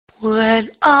When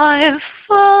I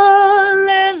fall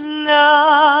in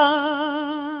love,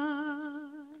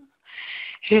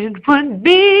 it would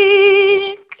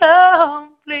be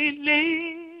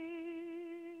completely,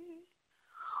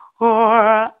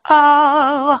 or